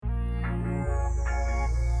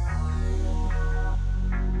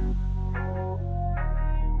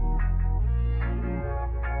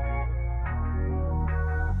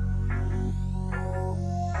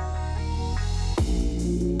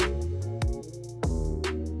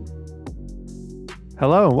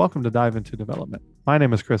Hello and welcome to Dive into Development. My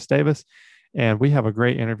name is Chris Davis, and we have a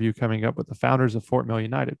great interview coming up with the founders of Fort Mill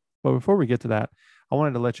United. But before we get to that, I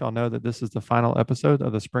wanted to let y'all know that this is the final episode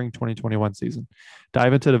of the spring 2021 season.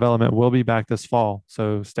 Dive into Development will be back this fall,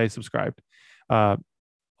 so stay subscribed. On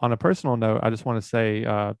a personal note, I just want to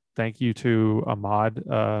say thank you to Ahmad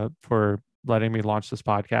for letting me launch this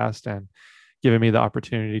podcast and giving me the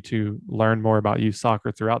opportunity to learn more about youth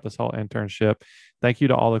soccer throughout this whole internship. Thank you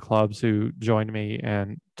to all the clubs who joined me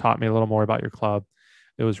and taught me a little more about your club.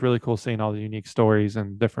 It was really cool seeing all the unique stories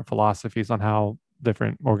and different philosophies on how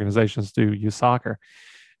different organizations do youth soccer.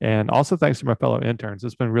 And also thanks to my fellow interns.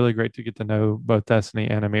 It's been really great to get to know both Destiny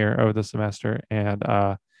and Amir over the semester. And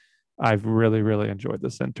I've really, really enjoyed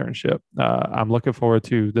this internship. I'm looking forward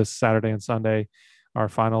to this Saturday and Sunday, our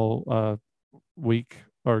final week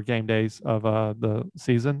or game days of the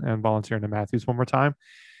season, and volunteering to Matthews one more time.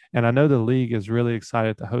 And I know the league is really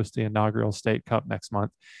excited to host the inaugural state cup next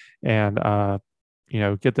month and,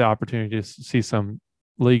 get the opportunity to see some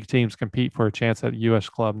league teams compete for a chance at U.S.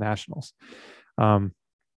 Club Nationals.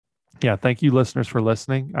 Thank you listeners for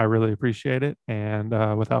listening. I really appreciate it. And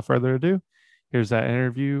without further ado, here's that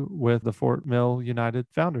interview with the Fort Mill United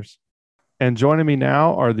founders. And joining me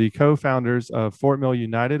now are the co-founders of Fort Mill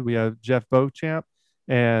United. We have Jeff Beauchamp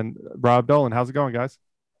and Rob Dolan. How's it going, guys?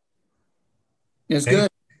 It's good.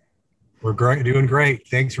 We're great, doing great.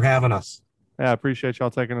 Thanks for having us. Yeah, I appreciate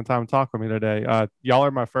y'all taking the time to talk with me today. Y'all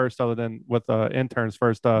are my first, other than with the interns,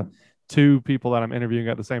 first two people that I'm interviewing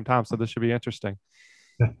at the same time. So this should be interesting.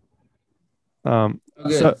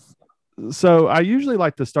 So I usually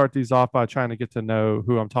like to start these off by trying to get to know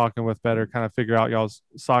who I'm talking with better, kind of figure out y'all's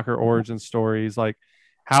soccer origin stories. Like,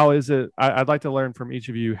 how is it? I'd like to learn from each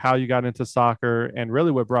of you how you got into soccer and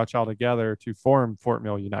really what brought y'all together to form Fort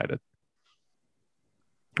Mill United.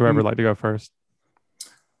 Whoever would like to go first.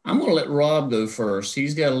 I'm going to let Rob go first.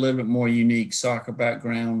 He's got a little bit more unique soccer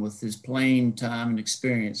background with his playing time and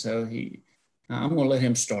experience. So I'm going to let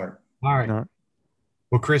him start. All right.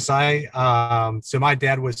 Well, Chris, so my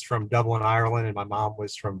dad was from Dublin, Ireland, and my mom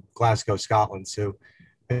was from Glasgow, Scotland. So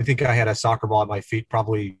I think I had a soccer ball at my feet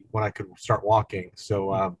probably when I could start walking.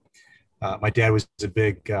 So my dad was a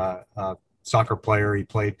big soccer player. He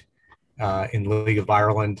played in the League of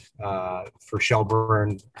Ireland for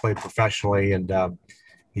Shelburne, played professionally, and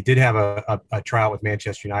he did have a tryout with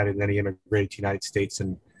Manchester United, and then he immigrated to the United States,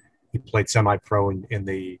 and he played semi-pro in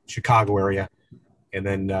the Chicago area. And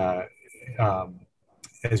then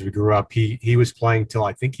as we grew up, he was playing till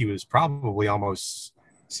I think he was probably almost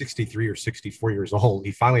 63 or 64 years old.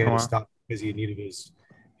 He finally had to stop because he needed his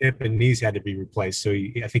hip and knees had to be replaced. So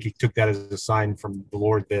I think he took that as a sign from the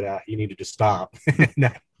Lord that he needed to stop.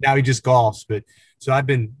 Now he just golfs. But so I've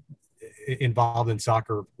been involved in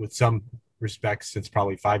soccer with some respects since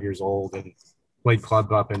probably 5 years old, and played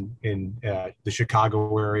club up in the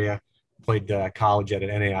Chicago area, played college at an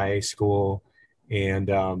NAIA school, and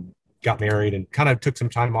got married and kind of took some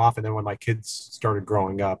time off. And then when my kids started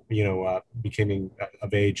growing up, becoming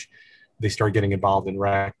of age, they started getting involved in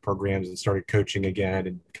rec programs and started coaching again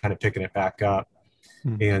and kind of picking it back up.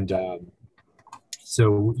 And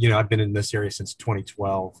so, I've been in this area since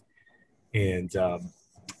 2012, and it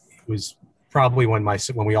was probably when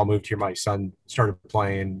we all moved here, my son started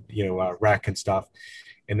playing, rec and stuff.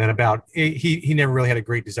 And then he never really had a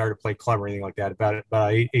great desire to play club or anything like that.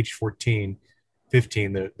 About age 14,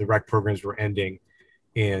 15, the rec programs were ending.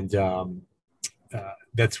 And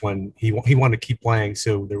that's when he wanted to keep playing.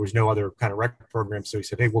 So there was no other kind of rec program. So he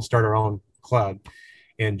said, hey, we'll start our own club.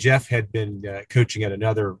 And Jeff had been coaching at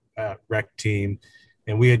another rec team.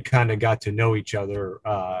 And we had kind of got to know each other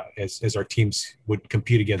as our teams would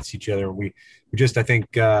compete against each other. We just, I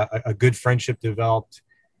think, a good friendship developed,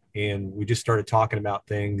 and we just started talking about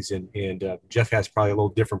things. And Jeff has probably a little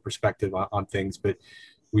different perspective on things, but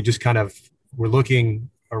we just kind of were looking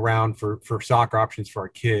around for soccer options for our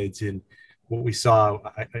kids. And what we saw,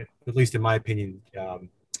 at least in my opinion,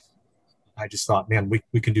 I just thought, man,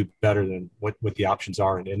 we can do better than what the options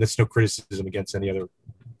are. And that's no criticism against any other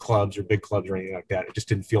clubs or big clubs or anything like that. It just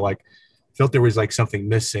didn't felt there was like something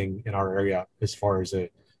missing in our area as far as a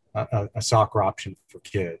soccer option for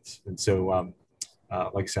kids. And so,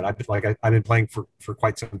 like I said, I've been playing for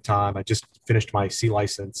quite some time. I just finished my C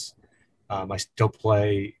license. I still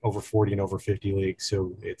play over 40 and over 50 leagues.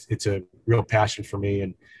 So it's a real passion for me.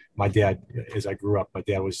 And my dad, as I grew up, my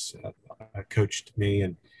dad was coached me,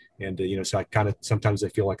 and so I kind of, sometimes I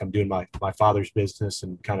feel like I'm doing my father's business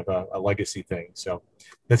and kind of a legacy thing. So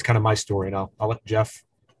that's kind of my story, and I'll let Jeff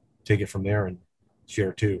take it from there and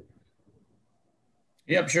share too.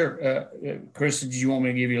 Yep, sure. Chris, did you want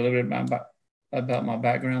me to give you a little bit about my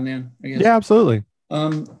background then? I guess? Yeah, absolutely.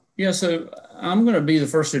 Yeah, so I'm going to be the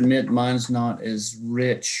first to admit mine's not as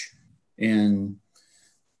rich in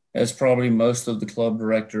as probably most of the club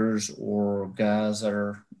directors or guys that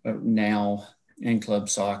are now in club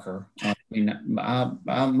soccer.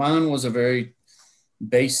 Mine was a very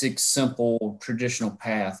basic, simple, traditional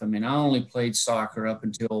path. I mean, I only played soccer up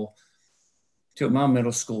until my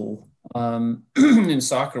middle school. And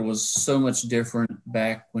soccer was so much different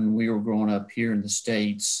back when we were growing up here in the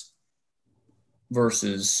States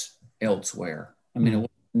versus elsewhere. I mean, it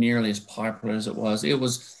wasn't nearly as popular as it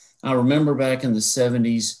was. I remember back in the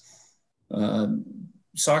 70s,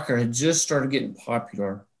 soccer had just started getting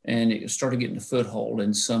popular and it started getting a foothold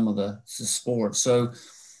in some of the sports. So,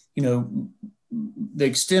 the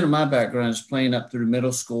extent of my background is playing up through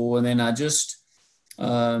middle school. And then I just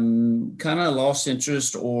kind of lost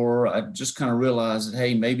interest, or I just kind of realized that,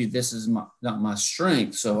 hey, maybe this is not my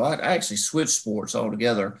strength. So I actually switched sports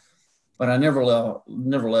altogether. But I never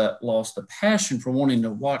lost the passion for wanting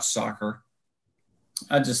to watch soccer.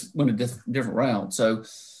 I just went a different route. So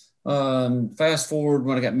fast forward,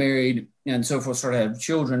 when I got married and so forth, started having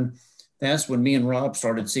children, that's when me and Rob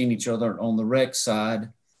started seeing each other on the rec side.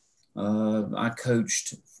 I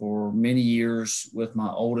coached for many years with my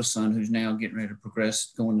oldest son, who's now getting ready to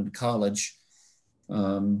progress, going into college,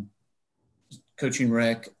 coaching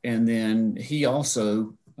rec. And then he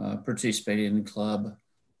also participated in the club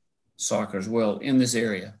soccer as well in this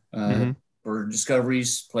area. For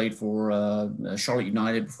Discoveries, played for Charlotte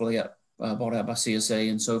United before they got bought out by CSA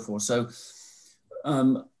and so forth. So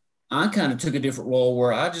I kind of took a different role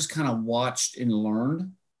where I just kind of watched and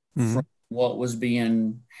learned from what was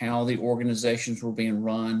how the organizations were being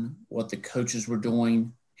run, what the coaches were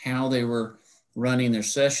doing, how they were running their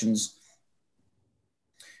sessions.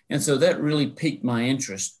 And so that really piqued my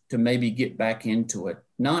interest to maybe get back into it,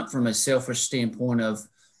 not from a selfish standpoint of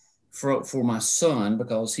for my son,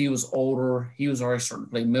 because he was older, he was already starting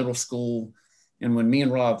to play middle school. And when me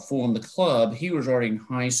and Rob formed the club, he was already in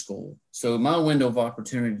high school. So my window of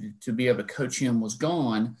opportunity to be able to coach him was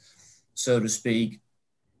gone, so to speak.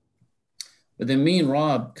 But then me and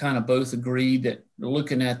Rob kind of both agreed that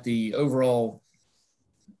looking at the overall,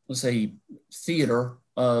 let's say, theater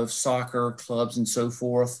of soccer clubs and so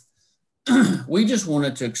forth, we just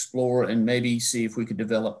wanted to explore and maybe see if we could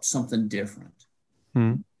develop something different.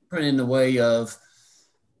 In the way of,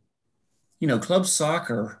 club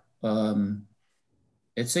soccer,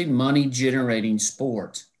 it's a money generating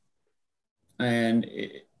sport. And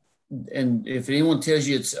if anyone tells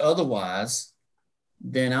you it's otherwise,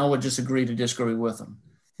 then I would just agree to disagree with them.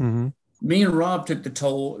 Me and Rob took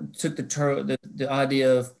the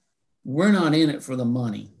idea of, we're not in it for the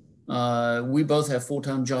money. We both have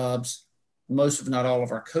full-time jobs. Most, if not all,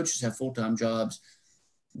 of our coaches have full-time jobs.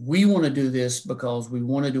 We want to do this because we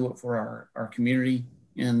want to do it for our community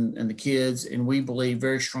and the kids. And we believe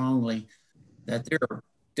very strongly that there are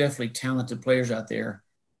definitely talented players out there,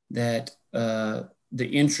 that the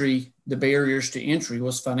barriers to entry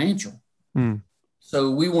was financial.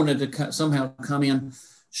 So we wanted to somehow come in,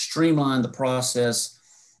 streamline the process,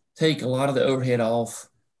 take a lot of the overhead off,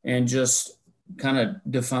 and just kind of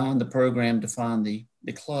define the program, define the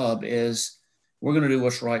club as, we're going to do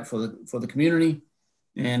what's right for the community.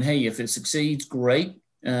 And hey, if it succeeds, great.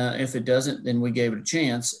 If it doesn't, then we gave it a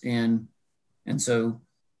chance. And so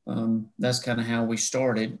that's kind of how we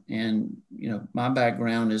started. And, my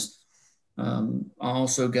background is, I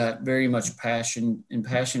also got very much passion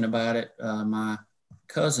about it. My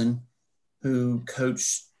cousin, who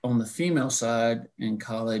coached on the female side in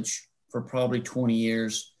college for probably 20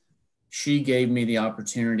 years, she gave me the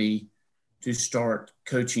opportunity to start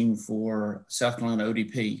coaching for South Carolina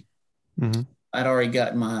ODP. I'd already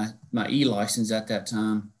gotten my E-license at that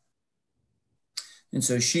time. And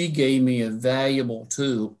so she gave me a valuable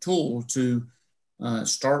tool to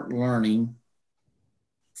start learning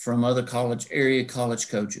from other area college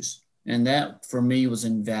coaches. And that for me was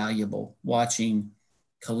invaluable, watching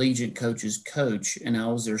collegiate coaches coach. And I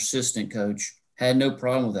was their assistant coach. Had no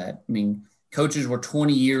problem with that. I mean, coaches were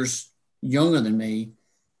 20 years younger than me,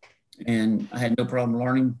 and I had no problem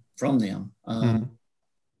learning from them.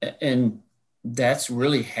 And that's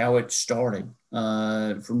really how it started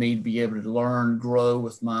for me to be able to learn, grow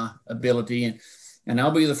with my ability. And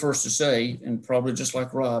I'll be the first to say, and probably just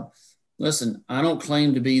like Rob, listen, I don't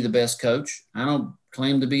claim to be the best coach. I don't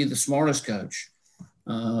claim to be the smartest coach,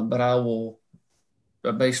 but I will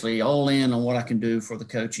basically all in on what I can do for the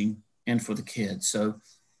coaching and for the kids. So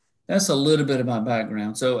that's a little bit of my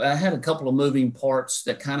background. So I had a couple of moving parts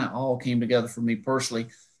that kind of all came together for me personally.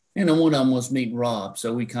 And then one of them was meeting Rob.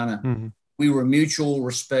 So we kind of, we were mutual,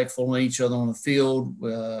 respectful of each other on the field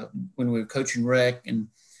when we were coaching rec, and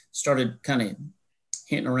started kind of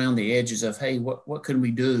hitting around the edges of, hey, what can we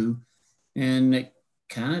do? And it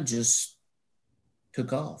kind of just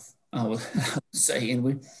took off, I would say. And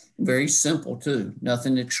we very simple too,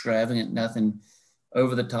 nothing extravagant, nothing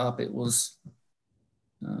over the top. It was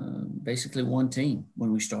basically one team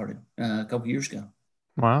when we started a couple years ago.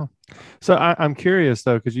 Wow. So I'm curious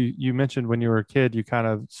though, because you mentioned when you were a kid, you kind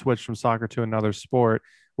of switched from soccer to another sport.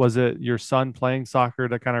 Was it your son playing soccer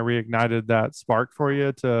that kind of reignited that spark for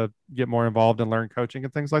you to get more involved and learn coaching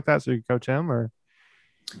and things like that, so you could coach him? Or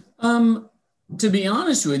to be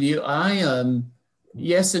honest with you, I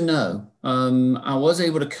yes and no. I was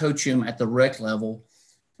able to coach him at the rec level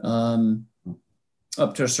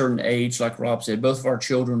up to a certain age. Like Rob said, both of our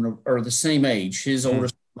children are the same age. His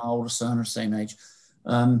oldest, my oldest son are the same age.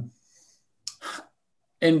 And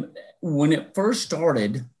when it first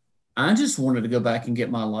started, I just wanted to go back and get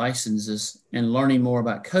my licenses and learning more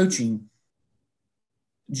about coaching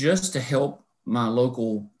just to help my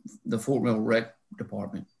the Fort Mill rec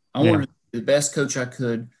department. I wanted to be the best coach I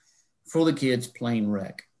could for the kids playing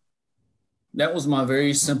rec. That was my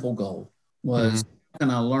very simple goal, was how can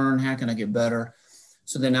I learn? How can I get better?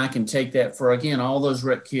 So then I can take that for, again, all those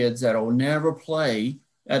rec kids that will never play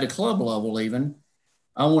at a club level even.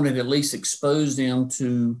 I wanted to at least expose them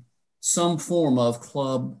to some form of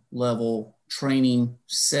club level training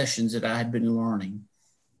sessions that I had been learning.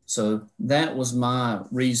 So that was my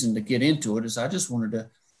reason to get into it, is I just wanted to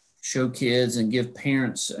show kids and give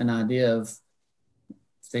parents an idea of,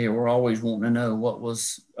 if they were always wanting to know what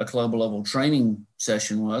was a club level training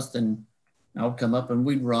session was, then I would come up and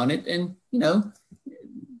we'd run it. And,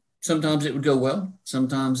 sometimes it would go well.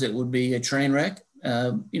 Sometimes it would be a train wreck,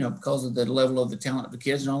 because of the level of the talent of the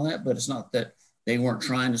kids and all that, but it's not that they weren't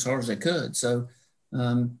trying as hard as they could. So,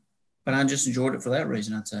 but I just enjoyed it for that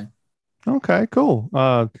reason, I'd say. Okay, cool.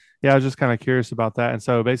 I was just kind of curious about that. And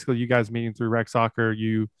so basically you guys meeting through rec soccer,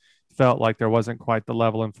 you felt like there wasn't quite the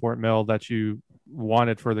level in Fort Mill that you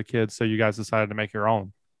wanted for the kids. So you guys decided to make your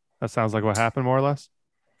own. That sounds like what happened, more or less.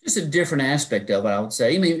 Just a different aspect of it, I would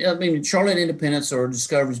say. I mean, Charlotte Independence or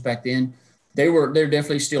Discoveries back then, they're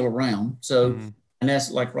definitely still around. So, and that's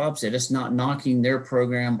like Rob said, it's not knocking their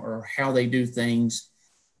program or how they do things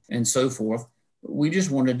and so forth. We just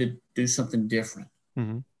wanted to do something different,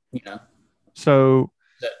 So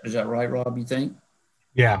is that right, Rob, you think?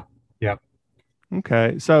 Yeah. Yeah.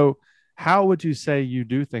 Okay. So how would you say you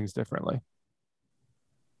do things differently?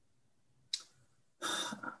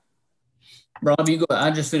 Rob, you go.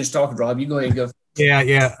 I just finished talking, Rob. You go ahead and go.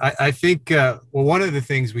 Yeah. I think, one of the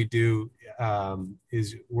things we do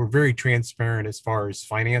is we're very transparent as far as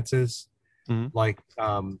finances. Like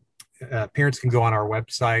parents can go on our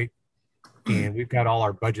website and we've got all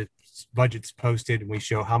our budgets posted, and we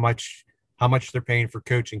show how much they're paying for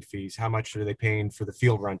coaching fees, how much are they paying for the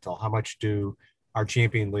field rental, how much do our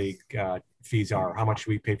Champion League fees are, how much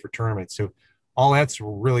we pay for tournaments. So all that's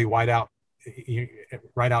really right out in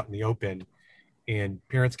the open, and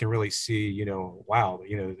parents can really see, wow,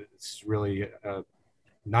 it's really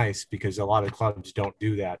nice, because a lot of clubs don't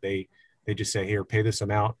do that. They just say, here, pay this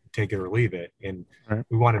amount, take it or leave it. And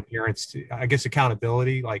we wanted parents to, I guess,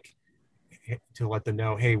 accountability, like to let them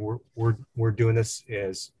know, hey, we're doing this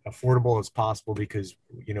as affordable as possible, because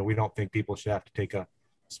we don't think people should have to take a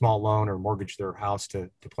small loan or mortgage their house to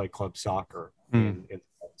play club soccer. And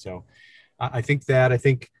so I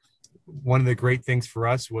think one of the great things for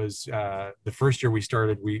us was the first year we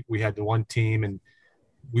started, we had the one team, and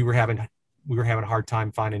we were having a hard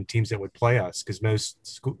time finding teams that would play us, because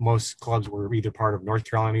most clubs were either part of North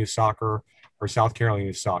Carolina Youth Soccer or South Carolina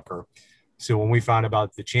Youth Soccer. So when we found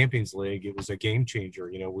about the Champions League, it was a game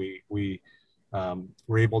changer. We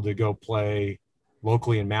were able to go play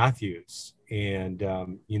locally in Matthews, and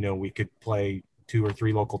we could play 2 or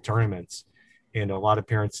 3 local tournaments. And a lot of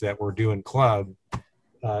parents that were doing club,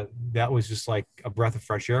 that was just like a breath of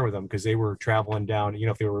fresh air with them, because they were traveling down.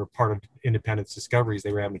 If they were part of Independence Discoveries,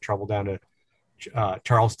 they were having trouble down to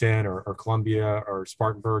Charleston or Columbia or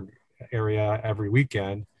Spartanburg area every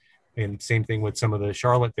weekend. And same thing with some of the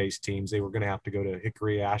Charlotte-based teams. They were going to have to go to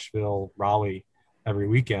Hickory, Asheville, Raleigh every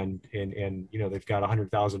weekend. And they've got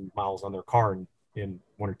 100,000 miles on their car in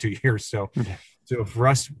 1 or 2 years. So for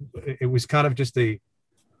us, it was kind of just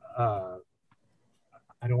I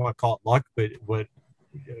don't want to call it luck, but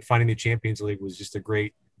finding the Champions League was just a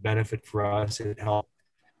great benefit for us. It helped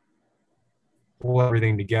pull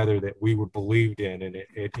everything together that we were believed in. And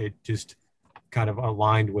it just kind of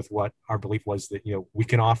aligned with what our belief was, that, we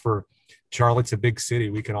can offer, Charlotte's a big city.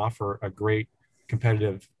 We can offer a great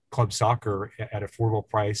competitive club soccer at affordable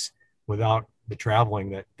price without the traveling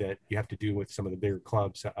that you have to do with some of the bigger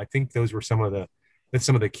clubs. I think those were some of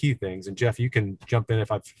the key things. And Jeff, you can jump in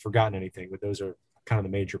if I've forgotten anything, but those are kind of the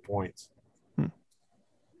major points.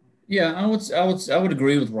 Yeah, I would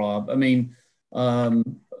agree with Rob. I mean,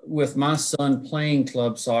 with my son playing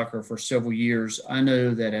club soccer for several years, I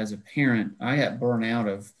know that as a parent, I got burnt out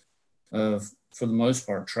of for the most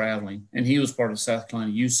part traveling, and he was part of South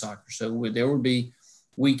Carolina youth soccer. So there would be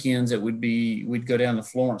weekends that we'd go down to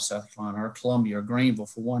Florence, South Carolina, or Columbia, or Greenville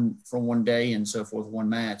for one day and so forth, one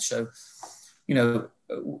match. So, you know,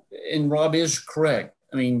 and Rob is correct.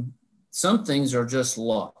 I mean, some things are just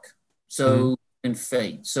luck. So and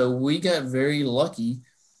fate. So we got very lucky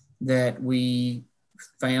that we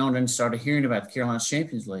found and started hearing about the Carolina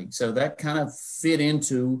Champions League. So that kind of fit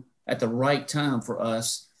into at the right time for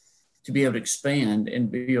us to be able to expand and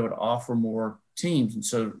be able to offer more teams. And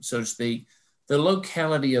so to speak, the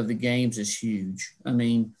locality of the games is huge. I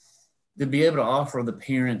mean, to be able to offer the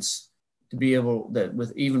parents to be able that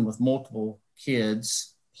with even with multiple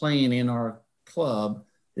kids playing in our club,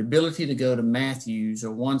 the ability to go to Matthews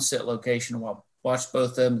or one set location and watch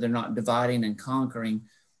both of them. They're not dividing and conquering.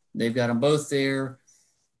 They've got them both there.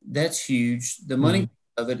 That's huge. The money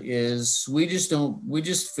of it is we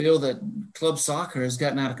just feel that club soccer has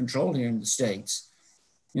gotten out of control here in the States.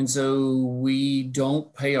 And so we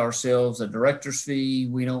don't pay ourselves a director's fee.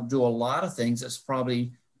 We don't do a lot of things that's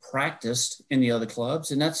probably practiced in the other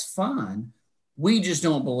clubs, and that's fine. We just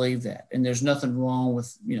don't believe that. And there's nothing wrong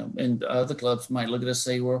with, you know, and other clubs might look at us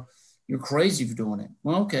and say, well, you're crazy for doing it.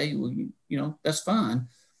 Well, okay, well, you know, that's fine.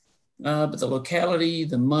 But the locality,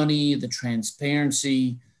 the money, the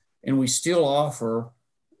transparency, and we still offer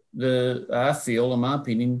I feel, in my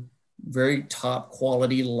opinion, very top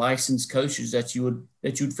quality licensed coaches that you'd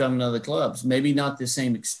find in other clubs. Maybe not the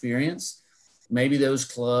same experience. Maybe those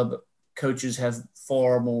club coaches have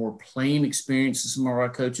far more playing experience than some of our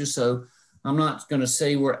coaches. So I'm not going to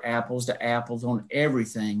say we're apples to apples on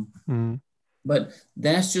everything. But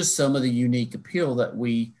that's just some of the unique appeal that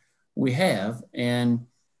we have. And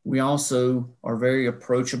we also are very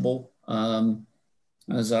approachable.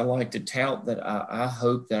 As I like to tout that I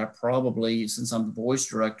hope that I probably, since I'm the boys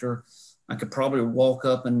director, I could probably walk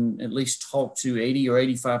up and at least talk to 80 or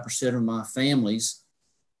 85% of my families.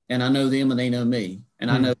 And I know them and they know me.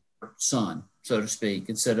 And I know their son, so to speak,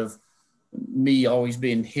 instead of me always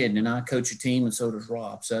being hidden. And I coach a team and so does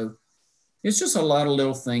Rob. So it's just a lot of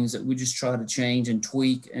little things that we just try to change and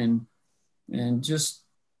tweak and just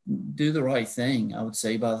do the right thing, I would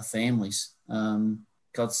say, by the families.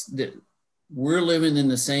 Because we're living in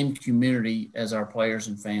the same community as our players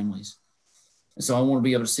and families. And so I want to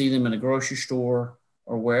be able to see them in a grocery store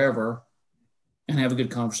or wherever and have a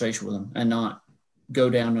good conversation with them and not go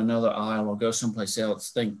down another aisle or go someplace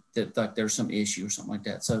else, think that like there's some issue or something like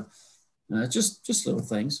that. So just little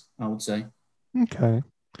things, I would say. Okay.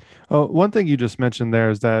 One thing you just mentioned there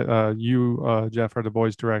is that you, Jeff, are the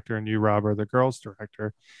boys director and you, Rob, are the girls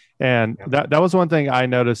director. And that was one thing I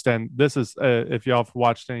noticed. And this is, if y'all have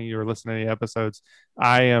watched any or listened to any episodes,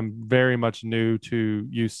 I am very much new to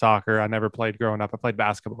youth soccer. I never played growing up. I played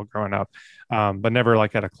basketball growing up, but never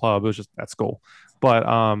like at a club. It was just at school.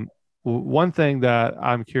 But one thing that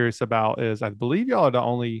I'm curious about is I believe y'all are the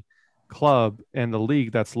only club in the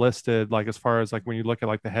league that's listed, like as far as like when you look at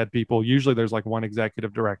like the head people, usually there's like one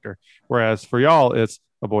executive director, whereas for y'all it's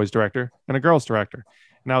a boys director and a girls director.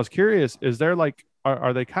 And I was curious, is there like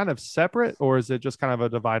are they kind of separate, or is it just kind of a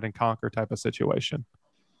divide and conquer type of situation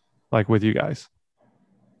like with you guys?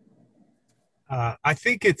 I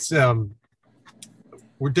think it's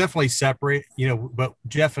we're definitely separate, you know, but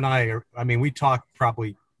Jeff and we talk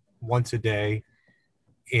probably once a day,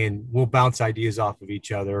 and we'll bounce ideas off of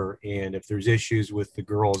each other. And if there's issues with the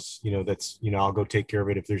girls, you know, that's, you know, I'll go take care of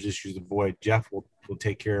it. If there's issues with the boy, Jeff will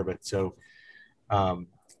take care of it. So I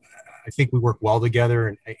think we work well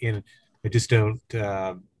together, and I just don't,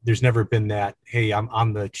 there's never been that, hey,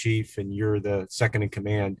 I'm the chief and you're the second in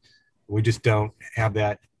command. We just don't have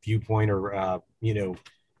that viewpoint or,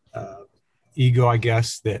 ego, I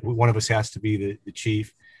guess, that one of us has to be the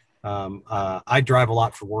chief. I drive a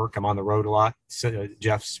lot for work. I'm on the road a lot. So,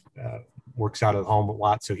 Jeff's works out of home a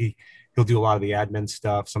lot, so he'll do a lot of the admin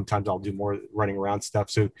stuff. Sometimes I'll do more running around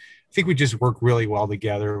stuff. So I think we just work really well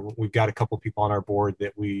together. We've got a couple of people on our board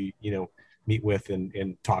that we, you know, meet with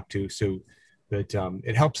and talk to. So that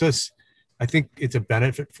it helps us. I think it's a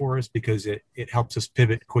benefit for us because it helps us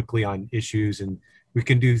pivot quickly on issues, and we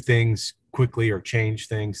can do things quickly or change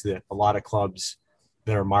things that a lot of clubs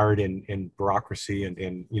that are mired in bureaucracy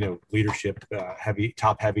and you know, leadership,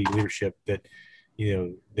 top heavy leadership, that, you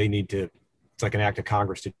know, they need to it's like an act of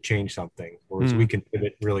Congress to change something, whereas we can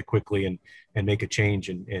pivot really quickly and make a change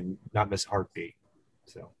and not miss a heartbeat.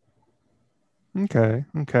 So.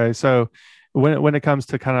 Okay. So when it comes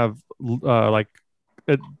to kind of like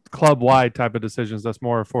club wide type of decisions, that's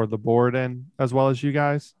more for the board and as well as you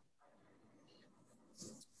guys.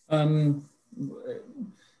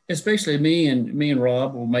 Especially me and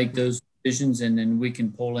Rob will make those decisions, and then we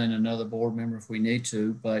can pull in another board member if we need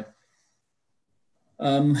to. But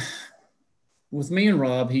with me and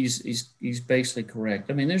Rob, he's basically correct.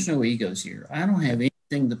 I mean, there's no egos here. I don't have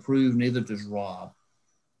anything to prove, neither does Rob.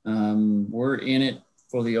 We're in it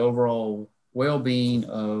for the overall well-being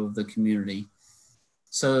of the community.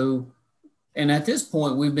 So, and at this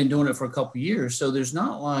point, we've been doing it for a couple of years. So there's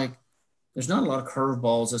not a lot of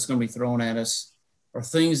curveballs that's going to be thrown at us, or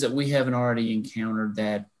things that we haven't already encountered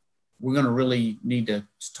that we're going to really need to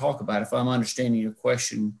talk about. If I'm understanding your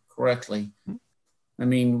question correctly, I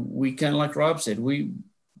mean, we kind of, like Rob said, we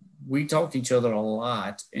talk to each other a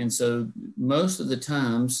lot. And so most of the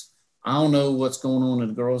times, I don't know what's going on in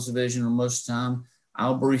the girls division, or most of the time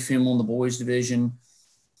I'll brief him on the boys division,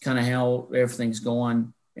 kind of how everything's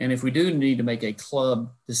going. And if we do need to make a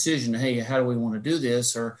club decision, hey, how do we want to do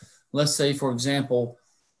this? Or let's say, for example,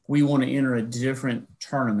 we want to enter a different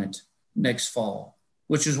tournament next fall,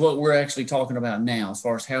 which is what we're actually talking about now, as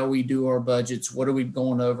far as how we do our budgets. What are we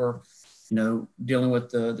going over? Dealing with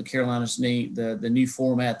the Carolinas the new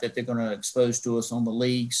format that they're going to expose to us on the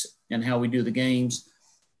leagues and how we do the games.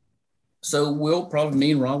 So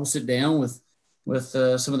me and Rob will sit down with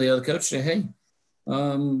some of the other coaches, say, hey,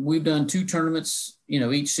 we've done 2 tournaments,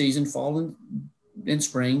 each season, fall and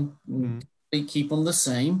spring. We keep them the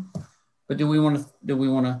same, but do we want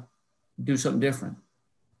to do something different?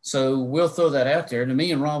 So we'll throw that out there. And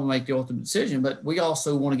me and Rob will make the ultimate decision, but we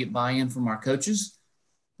also want to get buy-in from our coaches.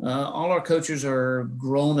 All our coaches are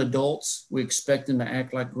grown adults. We expect them to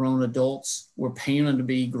act like grown adults. We're paying them to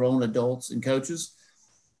be grown adults and coaches.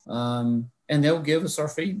 And they'll give us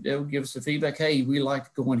they'll give us the feedback. Hey, we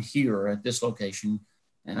like going here at this location,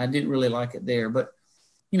 and I didn't really like it there. But,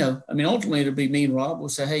 ultimately it'll be me and Rob will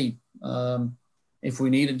say, hey, if we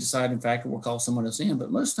need a deciding factor, we'll call someone else in. But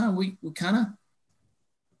most of the time we kind of,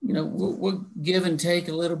 we'll give and take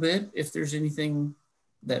a little bit if there's anything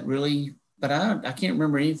that really, but I can't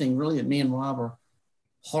remember anything really that me and Rob are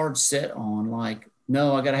hard set on, like,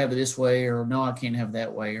 no, I got to have it this way, or no, I can't have it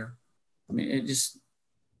that way. Or, it's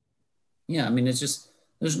just,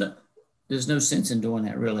 there's no sense in doing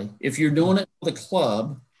that, really. If you're doing it for the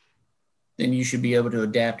club, then you should be able to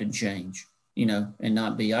adapt and change, and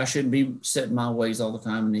not be, I shouldn't be setting my ways all the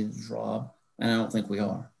time, and neither does Rob. And I don't think we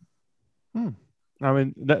are.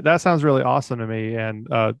 That sounds really awesome to me. And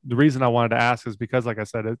the reason I wanted to ask is because, like I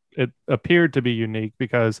said, it appeared to be unique,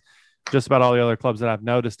 because just about all the other clubs that I've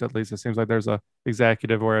noticed, at least, it seems like there's a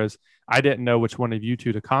executive, whereas I didn't know which one of you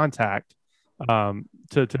two to contact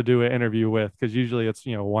to do an interview with, because usually it's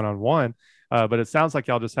one-on-one, but it sounds like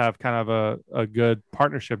y'all just have kind of a good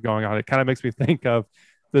partnership going on. It kind of makes me think of,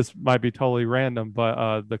 this might be totally random,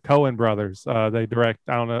 but the Coen brothers, they direct,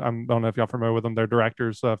 I don't know if y'all familiar with them. They're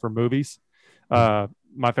directors for movies.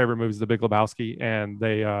 My favorite movie is The Big Lebowski, and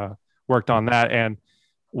they worked on that. And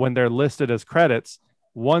when they're listed as credits,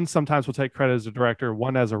 one sometimes will take credit as a director,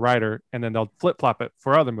 one as a writer, and then they'll flip-flop it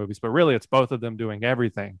for other movies. But really, it's both of them doing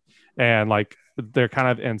everything. And like, they're kind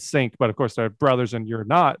of in sync, but of course they're brothers and you're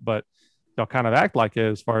not, but they'll kind of act like it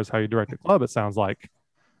as far as how you direct a club, it sounds like.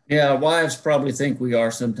 Yeah, wives probably think we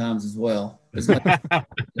are sometimes as well. Yeah,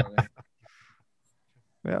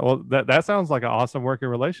 well, that sounds like an awesome working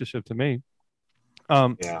relationship to me.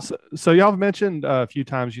 So y'all have mentioned a few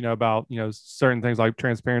times, about, certain things like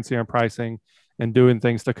transparency on pricing and doing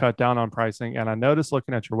things to cut down on pricing. And I noticed,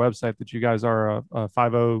 looking at your website, that you guys are a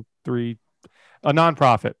 503, a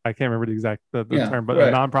nonprofit. I can't remember the exact term, but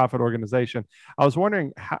right. A nonprofit organization. I was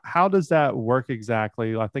wondering, how does that work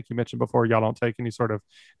exactly? I think you mentioned before, y'all don't take any sort of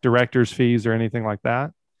director's fees or anything like that.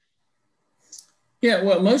 Yeah,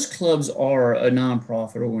 well, most clubs are a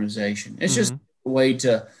nonprofit organization. It's just a way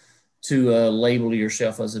to label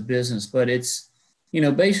yourself as a business, but it's,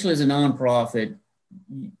 basically as a nonprofit,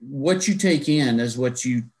 what you take in is what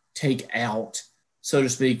you take out, so to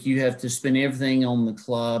speak. You have to spend everything on the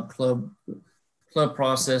club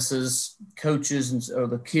processes, coaches, or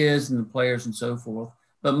the kids and the players and so forth.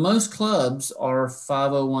 But most clubs are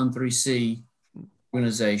 501(c)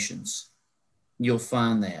 organizations. You'll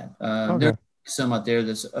find that. There's some out there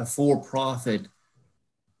that's a for-profit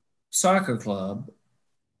soccer club,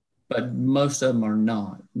 but most of them are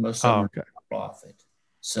not. Most of them are profit.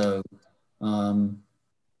 So,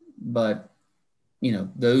 but,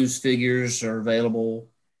 those figures are available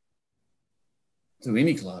through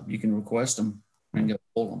any club. You can request them and go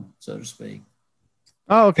pull them, so to speak.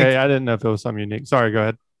 Oh, okay. I didn't know if it was something unique. Sorry, go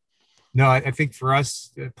ahead. No, I think for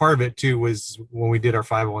us, part of it too was when we did our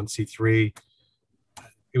 501c3,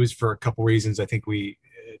 it was for a couple reasons. I think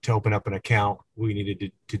to open up an account, we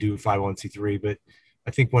needed to do a 501c3. But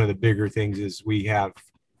I think one of the bigger things is we have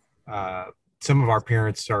some of our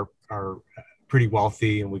parents are pretty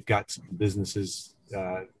wealthy, and we've got some businesses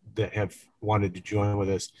that have wanted to join with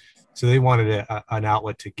us. So they wanted an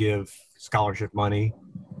outlet to give scholarship money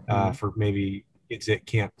for maybe kids that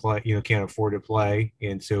can't play, can't afford to play.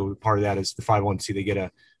 And so part of that is the 501c, they get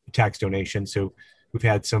a tax donation. So we've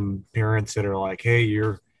had some parents that are like, hey,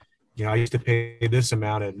 I used to pay this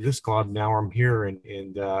amount at this club. Now I'm here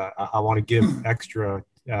and I want to give extra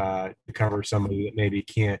to cover somebody that maybe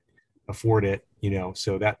can't afford it,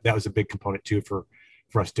 so that was a big component too for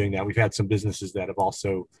us doing that. We've had some businesses that have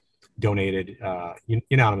also donated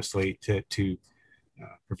anonymously to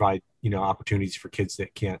provide, opportunities for kids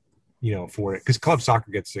that can't, afford it, because club soccer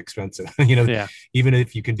gets expensive. Yeah. Even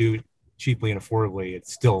if you can do it cheaply and affordably, it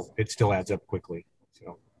still adds up quickly.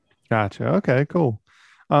 So. Gotcha. Okay, cool.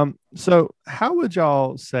 So how would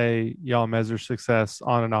y'all say y'all measure success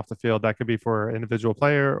on and off the field? That could be for an individual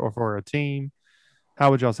player or for a team. How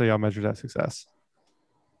would y'all say y'all measure that success?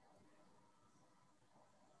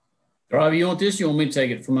 Rob, you want this? You want me to take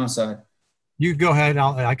it from my side? You go ahead.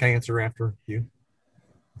 I can answer after you.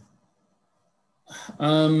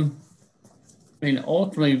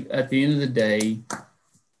 Ultimately, at the end of the day,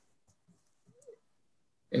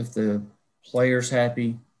 if the player's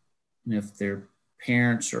happy and if their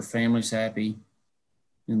parents or family's happy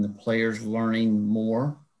and the player's learning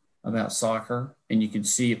more about soccer, and you can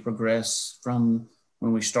see it progress from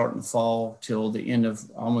when we start in the fall till the end of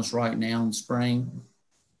almost right now in spring.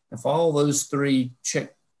 If all those three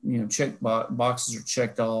boxes are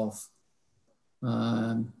checked off,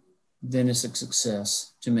 then it's a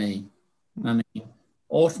success to me.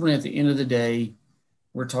 Ultimately, at the end of the day,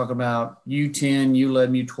 we're talking about U10,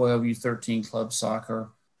 U11, U12, U13 club soccer.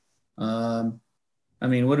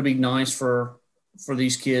 Would it be nice for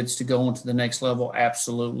these kids to go on to the next level?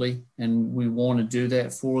 Absolutely. And we want to do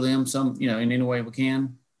that for them in any way we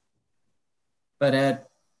can. But at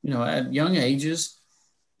young ages,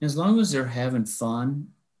 as long as they're having fun,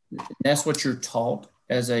 that's what you're taught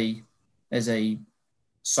as a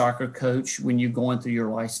soccer coach when you're going through your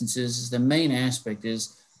licenses. Is the main aspect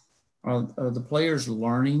is, are the players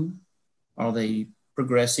learning? Are they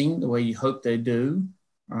progressing the way you hope they do?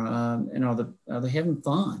 And are they having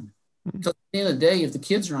fun? Because at the end of the day, if the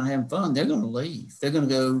kids are not having fun, they're going to leave. They're going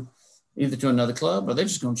to go either to another club or they're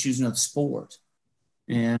just going to choose another sport.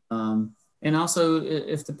 And also,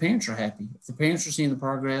 if the parents are happy, if the parents are seeing the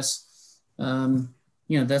progress,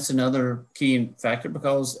 that's another key factor,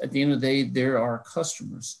 because at the end of the day, they're our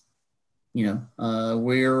customers.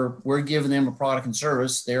 We're giving them a product and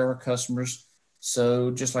service. They're our customers. So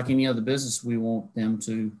just like any other business, we want them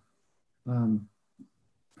to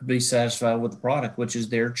be satisfied with the product, which is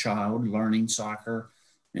their child learning soccer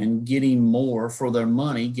and getting more for their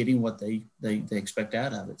money, getting what they expect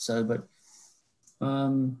out of it. So, but,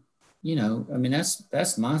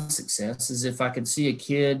 that's my success, is if I could see a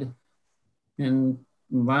kid, and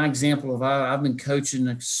my example of I've been coaching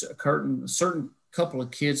a certain couple of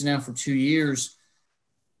kids now for 2 years,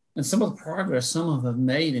 and some of the progress some of them have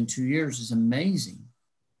made in 2 years is amazing.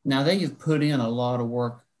 Now they have put in a lot of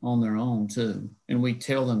work on their own too. And we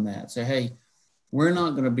tell them that, say, hey, we're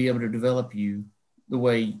not going to be able to develop you the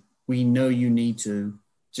way we know you need to,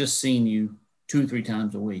 just seeing you 2 or 3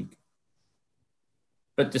 times a week.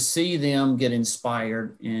 But to see them get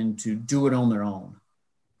inspired and to do it on their own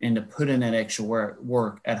and to put in that extra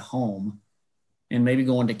work at home and maybe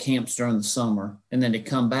going to camps during the summer, and then to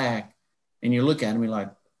come back and you look at them, you're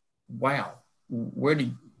like, wow,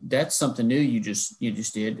 that's something new you just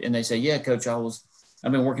did. And they say, yeah, coach,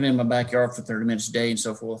 I've been working in my backyard for 30 minutes a day and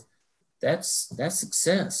so forth. That's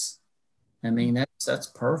success. That's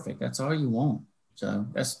perfect. That's all you want. So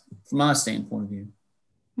that's from my standpoint of view.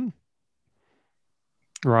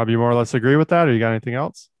 Rob, you more or less agree with that, or you got anything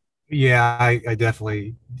else? Yeah, I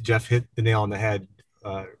definitely, Jeff hit the nail on the head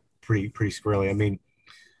pretty squarely.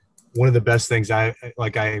 One of the best things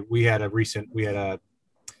we had a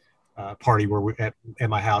party where at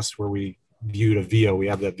my house where we viewed a VO. We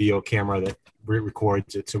have the VO camera that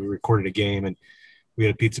records it. So we recorded a game, and we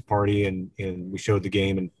had a pizza party, and we showed the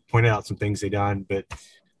game and pointed out some things they done. But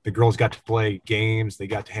the girls got to play games. They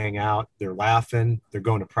got to hang out. They're laughing. They're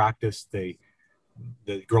going to practice. The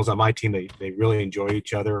girls on my team, they really enjoy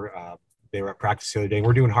each other. They were at practice the other day.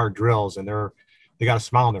 We're doing hard drills, and they're they got a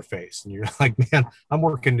smile on their face, and you're like, man, I'm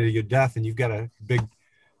working to your death, and you've got a big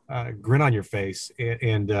grin on your face.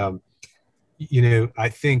 I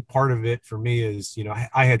think part of it for me is,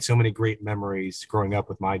 I had so many great memories growing up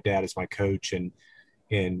with my dad as my coach and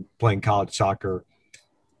playing college soccer.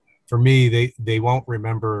 For me, they won't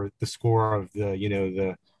remember the score of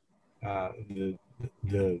the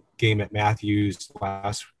game at Matthews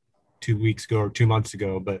last 2 weeks ago or 2 months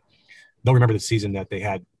ago, but they'll remember the season that they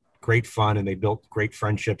had great fun and they built great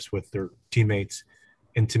friendships with their teammates.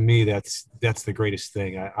 And to me, that's the greatest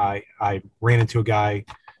thing. I ran into a guy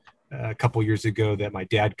a couple years ago that my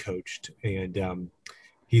dad coached, and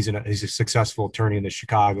he's a successful attorney in the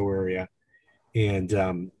Chicago area.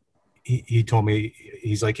 And he told me,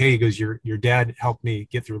 he's like, hey, he goes, your dad helped me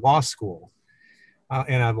get through law school.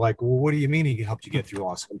 And I'm like, well, what do you mean he helped you get through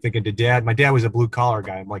law school? I'm thinking, my dad was a blue collar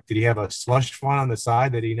guy. I'm like, did he have a slush fund on the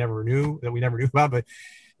side that we never knew about? But,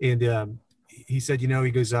 he said, he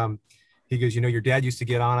goes, your dad used to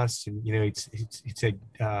get on us, and, he'd say,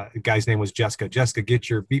 the guy's name was Jessica, get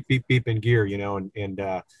your beep, beep, beep in gear,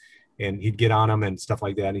 and he'd get on him and stuff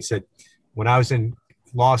like that. And he said, when I was in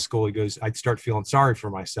law school, he goes, I'd start feeling sorry for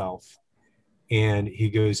myself. And he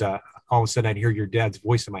goes, all of a sudden I'd hear your dad's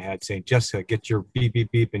voice in my head saying, Jessica, get your beep,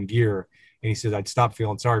 beep, beep in gear. And he says, I'd stop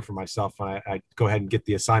feeling sorry for myself, and I'd go ahead and get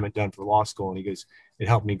the assignment done for law school. And he goes, it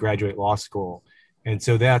helped me graduate law school. And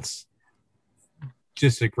so that's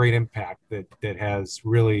just a great impact that has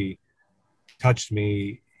really touched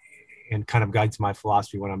me and kind of guides my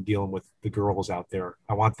philosophy when I'm dealing with the girls out there.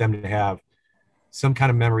 I want them to have some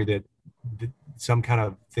kind of memory that some kind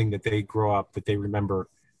of thing that they grow up, that they remember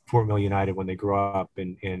Fort Mill United when they grow up.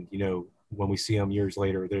 And when we see them years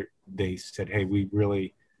later, they said, hey, we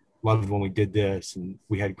really loved when we did this, and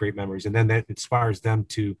we had great memories. And then that inspires them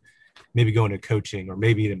to maybe go into coaching or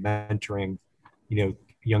maybe to mentoring,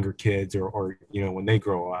 younger kids or when they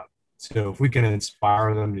grow up. So if we can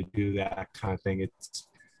inspire them to do that kind of thing, it's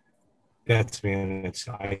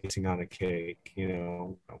icing on the cake,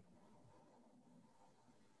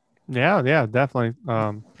 Yeah, definitely.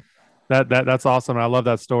 That's awesome. I love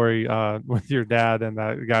that story with your dad and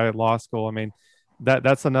that guy at law school. I mean,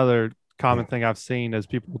 that's another common thing I've seen is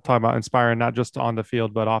people talk about inspiring not just on the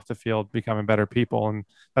field but off the field, becoming better people, and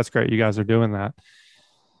that's great. You guys are doing that.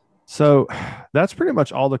 So that's pretty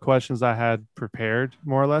much all the questions I had prepared,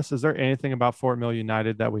 more or less. Is there anything about Fort Mill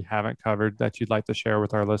United that we haven't covered that you'd like to share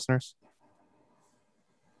with our listeners?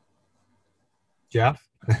 Jeff?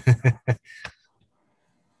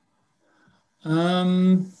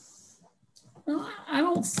 I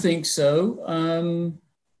don't think so. I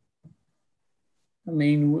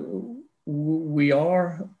mean, we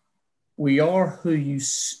are who you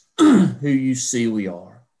see we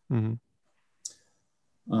are. Mm-hmm.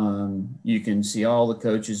 You can see all the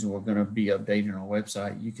coaches, and we're going to be updating our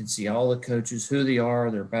website. You can see all the coaches, who they are,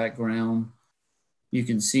 their background. You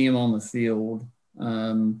can see them on the field.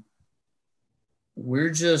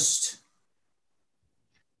 We're just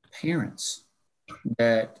parents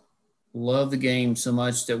that love the game so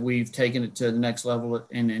much that we've taken it to the next level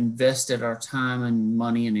and invested our time and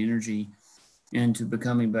money and energy into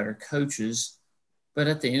becoming better coaches. But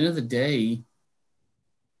at the end of the day,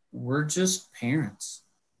 we're just parents.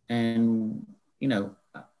 And,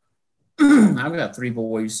 I've got 3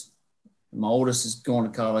 boys. My oldest is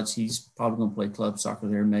going to college. He's probably going to play club soccer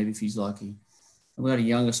there, maybe if he's lucky. We got a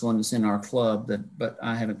youngest one that's in our club, but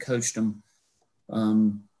I haven't coached him.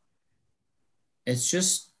 It's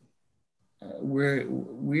just we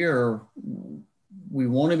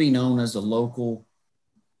want to be known as a local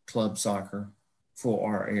club soccer for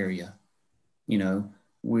our area.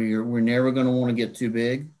 We're never going to want to get too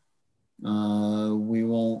big. We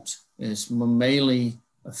won't. It's mainly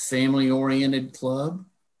a family-oriented club.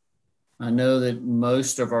 I know that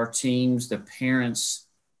most of our teams, the parents,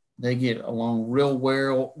 they get along real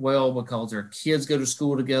well because their kids go to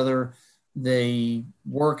school together. They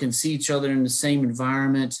work and see each other in the same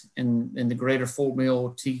environment in the greater Fort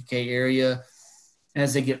Mill, TK area.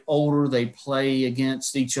 As they get older, they play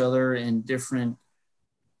against each other in different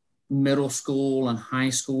middle school and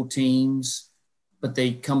high school teams, but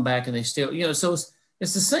they come back and they still, so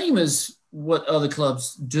it's the same as what other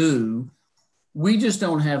clubs do. We just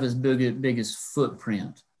don't have as big as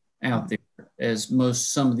footprint out there as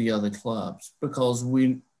some of the other clubs, because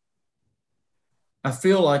I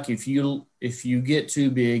feel like if you get too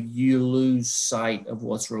big, you lose sight of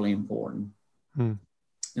what's really important. And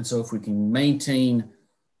so if we can maintain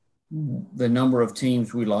the number of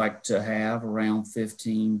teams we like to have, around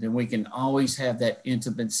 15, then we can always have that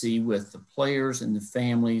intimacy with the players and the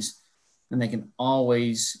families, and they can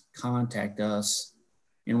always contact us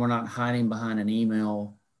and we're not hiding behind an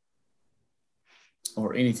email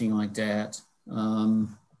or anything like that.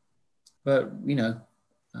 But,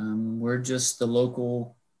 we're just the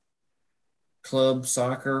local club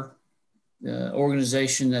soccer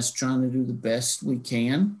organization that's trying to do the best we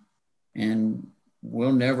can. And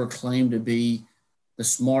we'll never claim to be the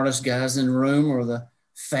smartest guys in the room or the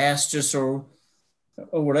fastest or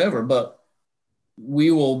whatever, but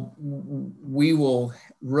we will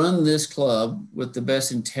run this club with the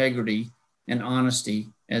best integrity and honesty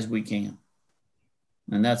as we can.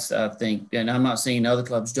 And that's, I think, and I'm not saying other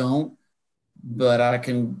clubs don't, but I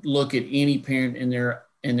can look at any parent in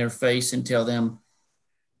their face and tell them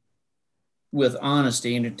with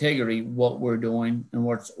honesty and integrity what we're doing and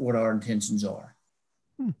what our intentions are.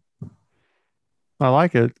 I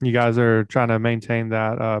like it. You guys are trying to maintain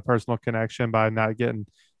that personal connection by not getting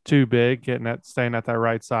too big, staying at that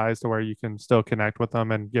right size to where you can still connect with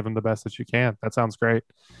them and give them the best that you can. That sounds great.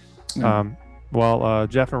 Jeff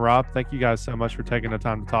and Rob, thank you guys so much for taking the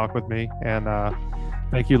time to talk with me. And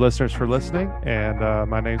thank you listeners for listening. And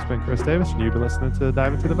my name's been Chris Davis, and you've been listening to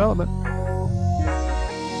Dive Into Development.